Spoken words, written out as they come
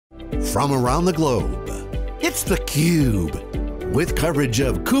from around the globe. It's theCUBE, with coverage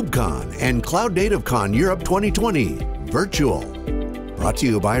of KubeCon and CloudNativeCon Europe 2020, virtual. Brought to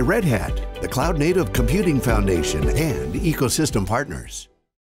you by Red Hat, the Cloud Native Computing Foundation, and ecosystem partners.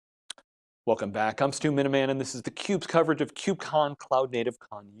 Welcome back, I'm Stu Miniman, and this is theCUBE's coverage of KubeCon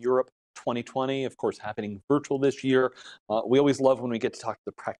CloudNativeCon Europe 2020, of course happening virtual this year. We always love when we get to talk to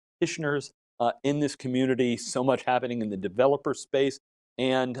the practitioners in this community, so much happening in the developer space,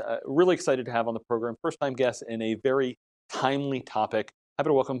 and really excited to have on the program first-time guest in a very timely topic. Happy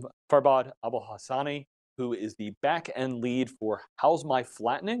to welcome Farbod Abolhassani, who is the back-end lead for How's My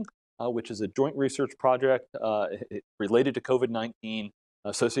Flattening, which is a joint research project related to COVID-19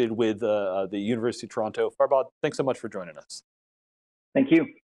 associated with the University of Toronto. Farbod, thanks so much for joining us. Thank you.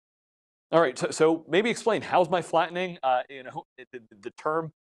 All right, so maybe explain, how's my flattening? The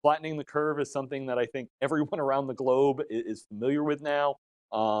term flattening the curve is something that I think everyone around the globe is familiar with now.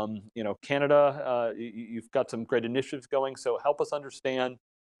 Canada, you've got some great initiatives going, so help us understand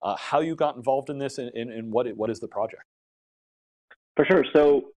how you got involved in this and what is the project? For sure,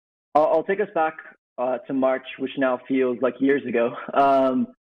 so I'll take us back to March, which now feels like years ago.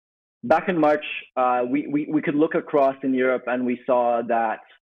 Back in March, we could look across in Europe and we saw that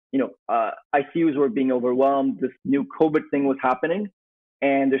ICUs were being overwhelmed. This new COVID thing was happening,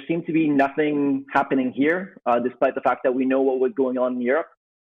 and there seemed to be nothing happening here, despite the fact that we know what was going on in Europe.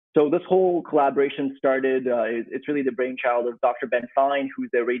 So this whole collaboration started, it's really the brainchild of Dr. Ben Fine, who's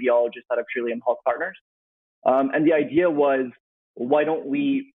a radiologist out of Trillium Health Partners. And the idea was, why don't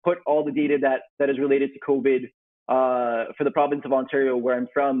we put all the data that is related to COVID for the province of Ontario, where I'm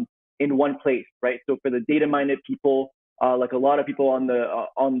from, in one place, right? So for the data-minded people, like a lot of people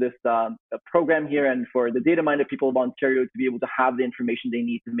on this program here, and for the data-minded people of Ontario to be able to have the information they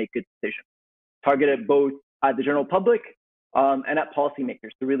need to make good decisions. Targeted both at the general public and at policymakers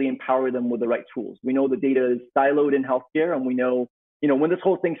to really empower them with the right tools. We know the data is siloed in healthcare, and we know, when this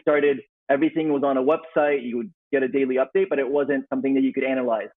whole thing started, everything was on a website. You would get a daily update, but it wasn't something that you could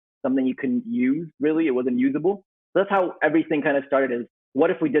analyze, something you can use, really. It wasn't usable. So that's how everything kind of started, is what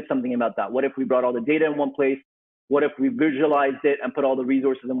if we did something about that? What if we brought all the data in one place? What if we visualized it and put all the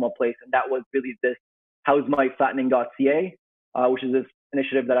resources in one place? And that was really this howsmyflattening.ca, which is this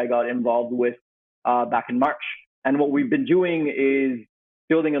initiative that I got involved with back in March. And what we've been doing is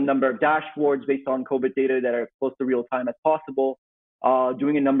building a number of dashboards based on COVID data that are close to real time as possible,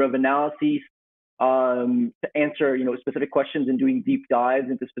 doing a number of analyses to answer specific questions and doing deep dives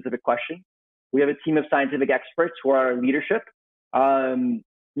into specific questions. We have a team of scientific experts who are our leadership.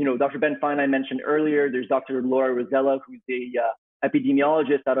 Dr. Ben Fine, I mentioned earlier. There's Dr. Laura Rosella, who's the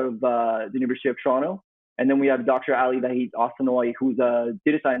epidemiologist out of the University of Toronto. And then we have Dr. Ali Vahid Asanoy, who's a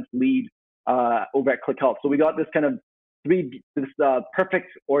data science lead over at ClickHealth. So we got this kind of perfect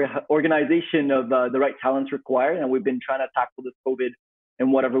organization of the right talents required. And we've been trying to tackle this COVID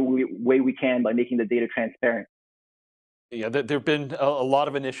in whatever way we can by making the data transparent. Yeah, there have been a lot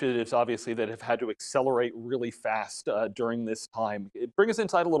of initiatives, obviously, that have had to accelerate really fast during this time. Bring us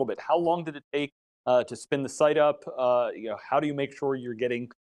inside a little bit. How long did it take to spin the site up? How do you make sure you're getting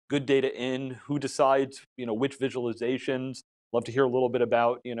good data in? Who decides, which visualizations? Love to hear a little bit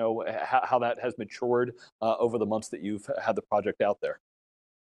about, how that has matured over the months that you've had the project out there.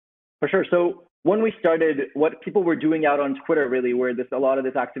 For sure. So when we started, what people were doing out on Twitter, really, where a lot of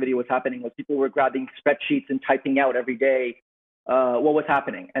this activity was happening, was people were grabbing spreadsheets and typing out every day what was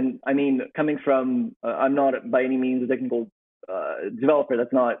happening. And I mean, coming from, I'm not by any means a technical developer.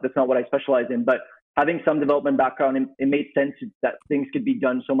 That's not what I specialize in. But having some development background, it made sense that things could be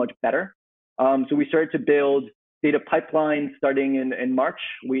done so much better. So we started to build data pipelines starting in March.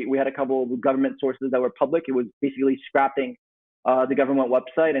 We had a couple of government sources that were public. It was basically scrapping the government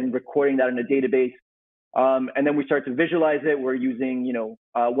website and recording that in a database. And then we started to visualize it. We're using,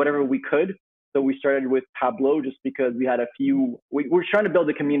 whatever we could. So we started with Tableau just because we had we're trying to build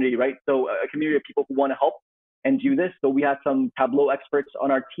a community, right? So a community of people who want to help and do this. So we had some Tableau experts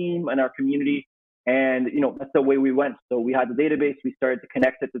on our team and our community. And, that's the way we went. So we had the database. We started to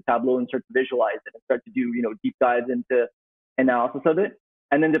connect it to Tableau and start to visualize it and start to do, deep dives into analysis of it.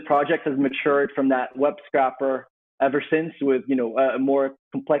 And then the project has matured from that web scrapper ever since, with a more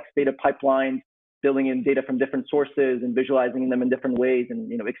complex data pipeline, building in data from different sources and visualizing them in different ways,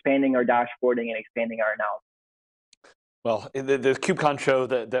 and expanding our dashboarding and expanding our analysis. Well, the KubeCon show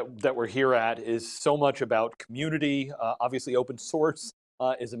that we're here at is so much about community. Obviously, open source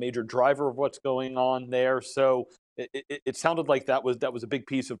is a major driver of what's going on there. So it sounded like that was a big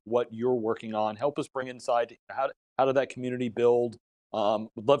piece of what you're working on. Help us bring inside how did that community build?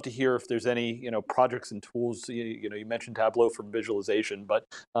 Would love to hear if there's any projects and tools. You mentioned Tableau for visualization, but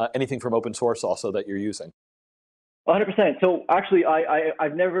anything from open source also that you're using. 100%. So actually,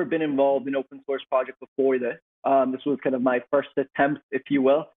 I've never been involved in open source project before this. This was kind of my first attempt, if you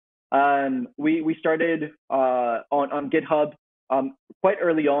will. We started on GitHub quite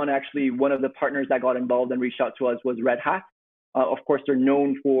early on. Actually, one of the partners that got involved and reached out to us was Red Hat. Of course, they're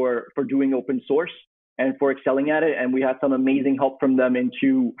known for doing open source and for excelling at it. And we had some amazing help from them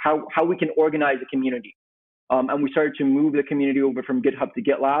into how we can organize a community. And we started to move the community over from GitHub to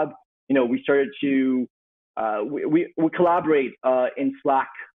GitLab. We started to we collaborate in Slack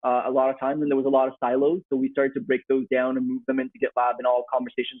a lot of times, and there was a lot of silos. So we started to break those down and move them into GitLab, and all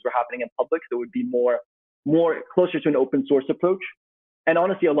conversations were happening in public. So it would be more closer to an open source approach. And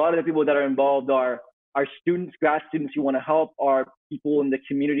honestly, a lot of the people that are involved are students, grad students who want to help, are people in the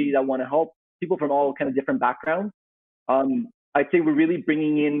community that want to help, people from all kind of different backgrounds. I'd say we're really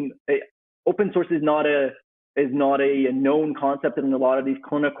bringing in open source is not a known concept in a lot of these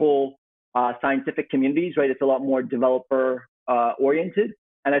clinical scientific communities, right? It's a lot more developer oriented,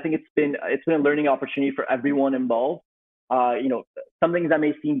 and I think it's been a learning opportunity for everyone involved. Some things that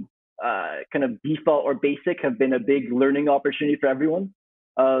may seem kind of default or basic have been a big learning opportunity for everyone.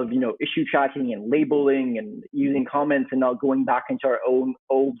 Of issue tracking and labeling and using comments and not going back into our own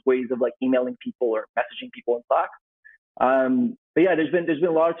old ways of like emailing people or messaging people in Slack. But yeah, there's been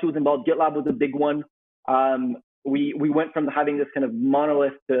a lot of tools involved. GitLab was a big one. We went from having this kind of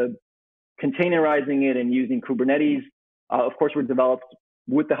monolith to containerizing it and using Kubernetes. Of course, we're developed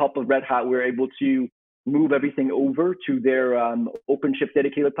with the help of Red Hat. We're able to move everything over to their OpenShift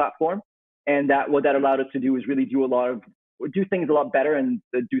dedicated platform, and what that allowed us to do is really do things a lot better and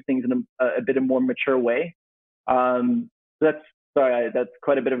do things in a bit of more mature way. That's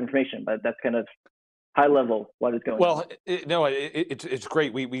quite a bit of information, but that's kind of high level what is going on. It's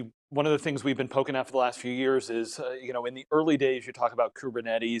great. One of the things we've been poking at for the last few years is, in the early days, you talk about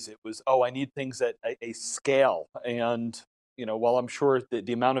Kubernetes, it was, I need things at a scale. And, while I'm sure that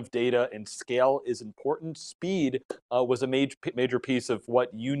the amount of data and scale is important, speed was a major piece of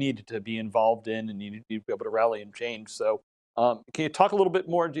what you needed to be involved in and you need to be able to rally and change. So can you talk a little bit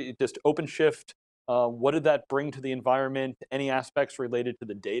more, just OpenShift, what did that bring to the environment? Any aspects related to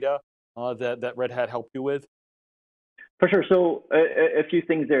the data that Red Hat helped you with? For sure. So a few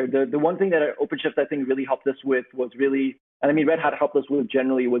things there. The one thing that OpenShift I think really helped us with was Red Hat helped us with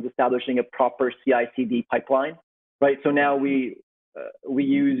generally was establishing a proper CI/CD pipeline, right? So now we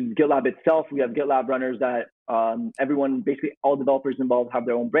use GitLab itself. We have GitLab runners that everyone, basically all developers involved have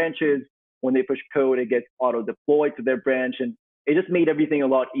their own branches. When they push code, it gets auto deployed to their branch, and it just made everything a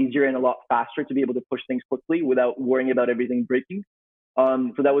lot easier and a lot faster to be able to push things quickly without worrying about everything breaking.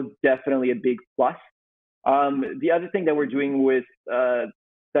 So that was definitely a big plus. The other thing that we're doing with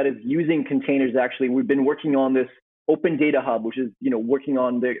that is using containers, actually, we've been working on this Open Data Hub, which is working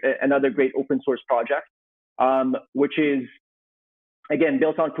on another great open source project, which is again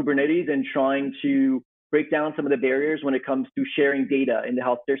built on Kubernetes and trying to break down some of the barriers when it comes to sharing data in the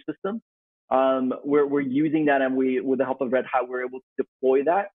healthcare system. We're using that, and with the help of Red Hat, we're able to deploy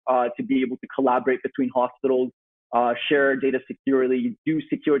that to be able to collaborate between hospitals, share data securely, do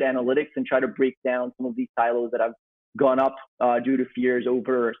secured analytics, and try to break down some of these silos that have gone up due to fears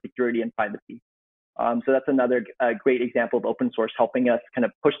over security and privacy. So that's another great example of open source helping us kind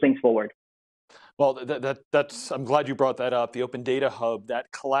of push things forward. Well, I'm glad you brought that up. The Open Data Hub,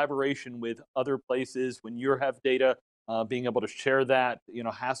 that collaboration with other places when you have data, being able to share that,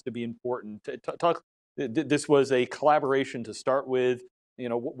 has to be important. This was a collaboration to start with.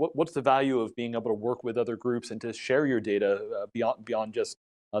 What's the value of being able to work with other groups and to share your data beyond just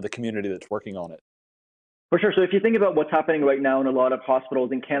the community that's working on it? For sure. So if you think about what's happening right now in a lot of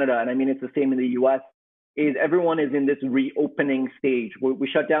hospitals in Canada, and I mean it's the same in the US, is everyone is in this reopening stage. We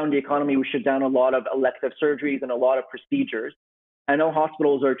shut down the economy, we shut down a lot of elective surgeries and a lot of procedures. I know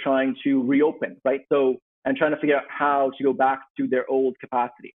hospitals are trying to reopen, right? And trying to figure out how to go back to their old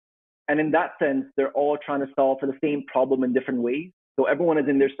capacity. And in that sense, they're all trying to solve for the same problem in different ways. So everyone is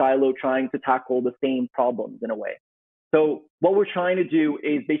in their silo trying to tackle the same problems in a way. So what we're trying to do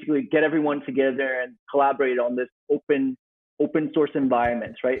is basically get everyone together and collaborate on this open source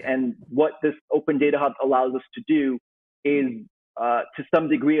environment, right? And what this Open Data Hub allows us to do is to some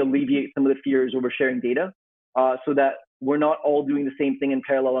degree alleviate some of the fears over sharing data so that we're not all doing the same thing in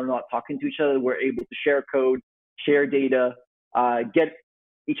parallel or not talking to each other. We're able to share code, share data, get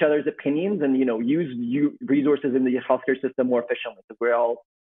each other's opinions, and use resources in the healthcare system more efficiently, because we're all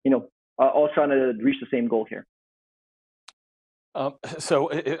trying to reach the same goal here.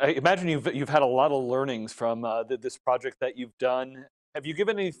 So I imagine you've had a lot of learnings from this project that you've done. have you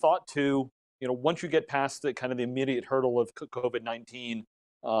given any thought to, once you get past the kind of the immediate hurdle of COVID-19,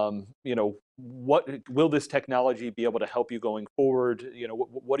 what will this technology be able to help you going forward?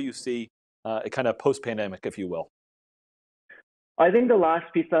 What do you see kind of post-pandemic, if you will? I think the last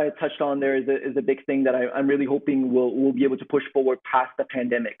piece that I touched on there is a big thing that I'm really hoping we'll be able to push forward past the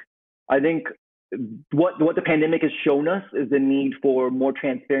pandemic. I think what the pandemic has shown us is the need for more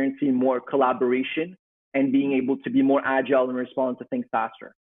transparency, more collaboration, and being able to be more agile and respond to things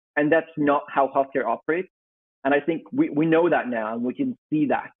faster. And that's not how healthcare operates. And I think we know that now, and we can see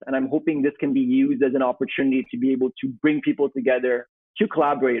that. And I'm hoping this can be used as an opportunity to be able to bring people together to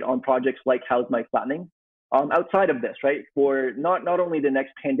collaborate on projects like How's My Flattening. Outside of this, right? For not only the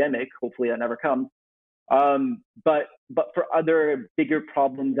next pandemic, hopefully that never comes, but for other bigger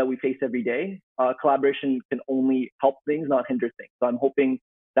problems that we face every day, collaboration can only help things, not hinder things. So I'm hoping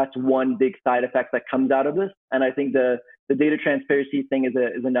that's one big side effect that comes out of this. And I think the data transparency thing is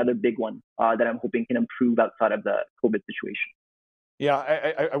another big one that I'm hoping can improve outside of the COVID situation. Yeah,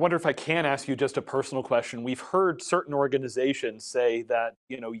 I wonder if I can ask you just a personal question. We've heard certain organizations say that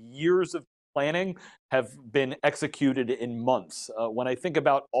years of planning have been executed in months. When I think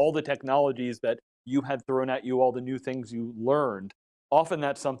about all the technologies that you had thrown at you, all the new things you learned, often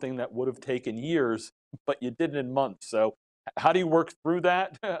that's something that would have taken years, but you did it in months. So how do you work through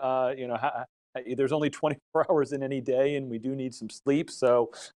that? There's only 24 hours in any day, and we do need some sleep.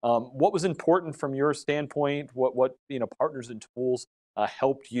 So what was important from your standpoint? What partners and tools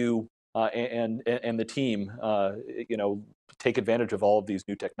helped you and the team take advantage of all of these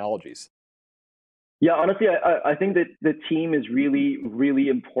new technologies? Yeah, honestly, I think that the team is really, really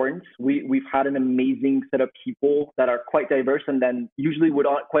important. We've had an amazing set of people that are quite diverse, and then usually would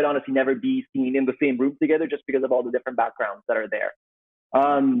quite honestly never be seen in the same room together just because of all the different backgrounds that are there.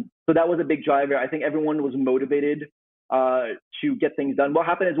 So that was a big driver. I think everyone was motivated to get things done. What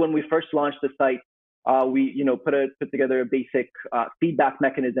happened is when we first launched the site, we put together a basic feedback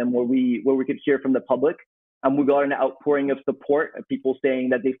mechanism where we could hear from the public. And we got an outpouring of support of people saying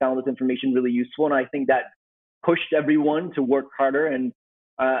that they found this information really useful. And I think that pushed everyone to work harder and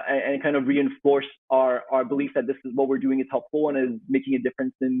kind of reinforced our belief that this is what we're doing is helpful and is making a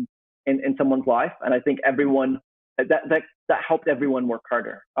difference in someone's life. And I think everyone that helped everyone work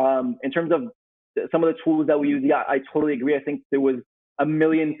harder. In terms of some of the tools that we use, yeah, I totally agree. I think there was a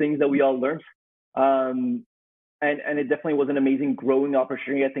million things that we all learned. And it definitely was an amazing growing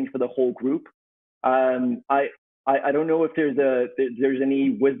opportunity, I think, for the whole group. I don't know if there's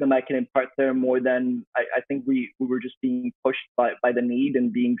any wisdom I can impart there more than I think we were just being pushed by the need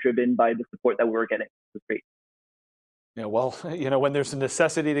and being driven by the support that we were getting. It was great. Yeah, well, when there's a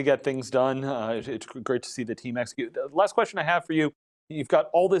necessity to get things done, it's great to see the team execute. The last question I have for you, you've got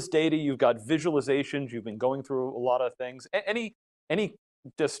all this data, you've got visualizations, you've been going through a lot of things. Any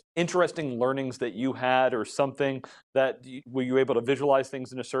just interesting learnings that you had, or something that were you able to visualize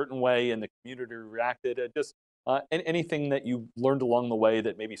things in a certain way and the community reacted? Just anything that you learned along the way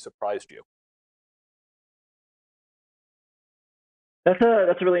that maybe surprised you? That's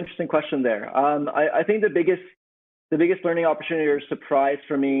a really interesting question there. I think the biggest learning opportunity or surprise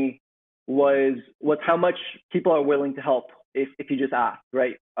for me was how much people are willing to help if you just ask,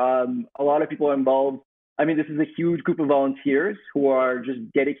 right? A lot of people are involved. I mean, this is a huge group of volunteers who are just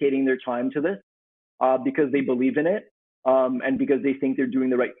dedicating their time to this because they believe in it and because they think they're doing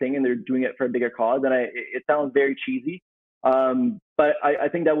the right thing and they're doing it for a bigger cause. And it sounds very cheesy, but I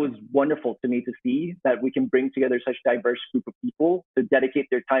think that was wonderful to me to see that we can bring together such a diverse group of people to dedicate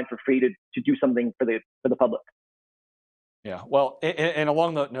their time for free to do something for the public. Yeah, well, and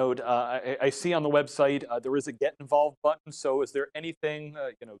along that note, I see on the website there is a get involved button. So is there anything,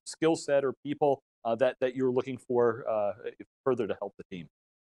 skill set or people that you're looking for further to help the team?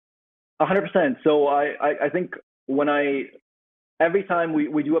 100%. So I think every time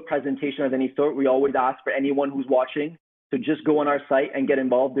we do a presentation of any sort, we always ask for anyone who's watching to just go on our site and get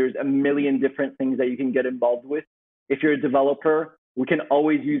involved. There's a million different things that you can get involved with. If you're a developer, we can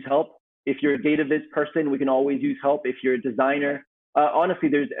always use help. If you're a data viz person, we can always use help. If you're a designer, honestly,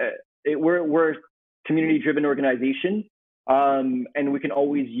 we're a community-driven organization, and we can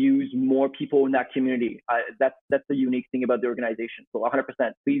always use more people in that community. That's the unique thing about the organization. So 100%,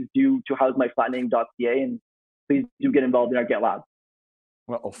 please do to howsmyflattening.ca, and please do get involved in our GitLab.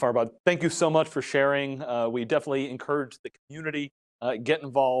 Well, Farbod, thank you so much for sharing. We definitely encourage the community, get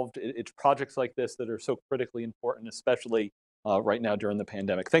involved. It's projects like this that are so critically important, especially right now during the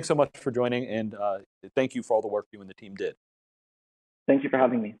pandemic. Thanks so much for joining, and thank you for all the work you and the team did. Thank you for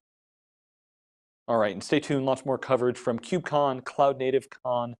having me. All right, and stay tuned, lots more coverage from KubeCon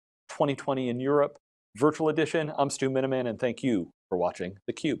CloudNativeCon 2020 in Europe, virtual edition. I'm Stu Miniman, and thank you for watching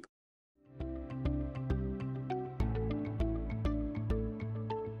theCUBE.